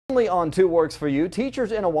Only on Two Works for You,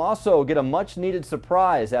 teachers in Owasso get a much-needed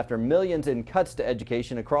surprise after millions in cuts to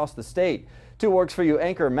education across the state. Two Works for You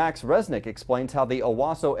anchor Max Resnick explains how the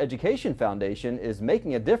Owasso Education Foundation is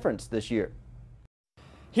making a difference this year.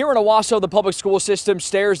 Here in Owasso, the public school system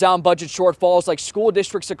stares down budget shortfalls like school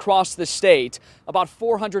districts across the state. About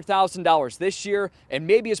 $400,000 this year and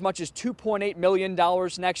maybe as much as $2.8 million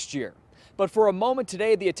next year. But for a moment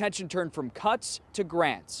today, the attention turned from cuts to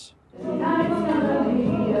grants.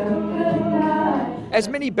 As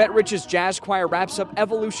Minnie Bettridge's jazz choir wraps up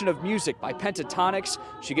Evolution of Music by Pentatonics,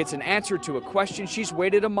 she gets an answer to a question she's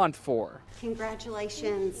waited a month for.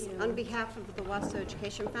 Congratulations. On behalf of the Owasso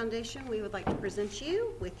Education Foundation, we would like to present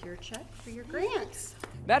you with your check for your grants.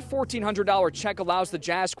 That $1,400 check allows the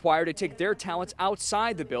jazz choir to take their talents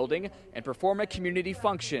outside the building and perform at community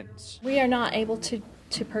functions. We are not able to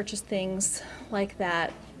purchase things like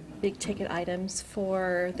that, big ticket items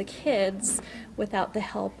for the kids, without the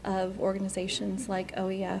help of organizations like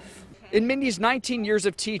OEF. In Minnie's 19 years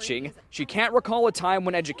of teaching, she can't recall a time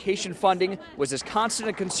when education funding was as constant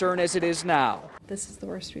a concern as it is now. This is the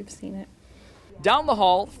worst we've seen it. Down the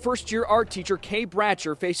hall, first-year art teacher Kay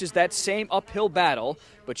Bratcher faces that same uphill battle,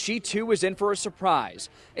 but she too is in for a surprise,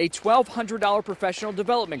 a $1,200 professional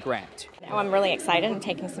development grant. I'm really excited. I'm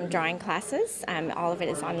taking some drawing classes. All of it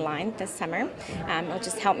is online this summer. It'll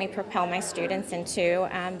just help me propel my students into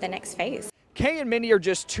the next phase. Kay and Minnie are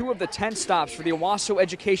just two of the 10 stops for the Owasso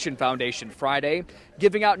Education Foundation Friday,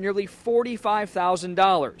 giving out nearly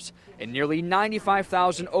 $45,000 and nearly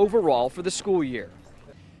 $95,000 overall for the school year.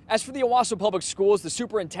 As for the Owasso Public Schools, the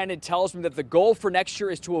superintendent tells me that the goal for next year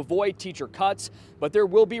is to avoid teacher cuts, but there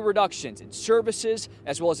will be reductions in services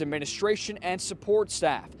as well as administration and support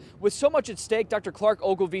staff. With so much at stake, Dr. Clark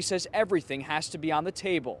Ogilvie says everything has to be on the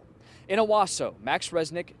table. In Owasso, Max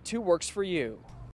Resnick, Two Works for You.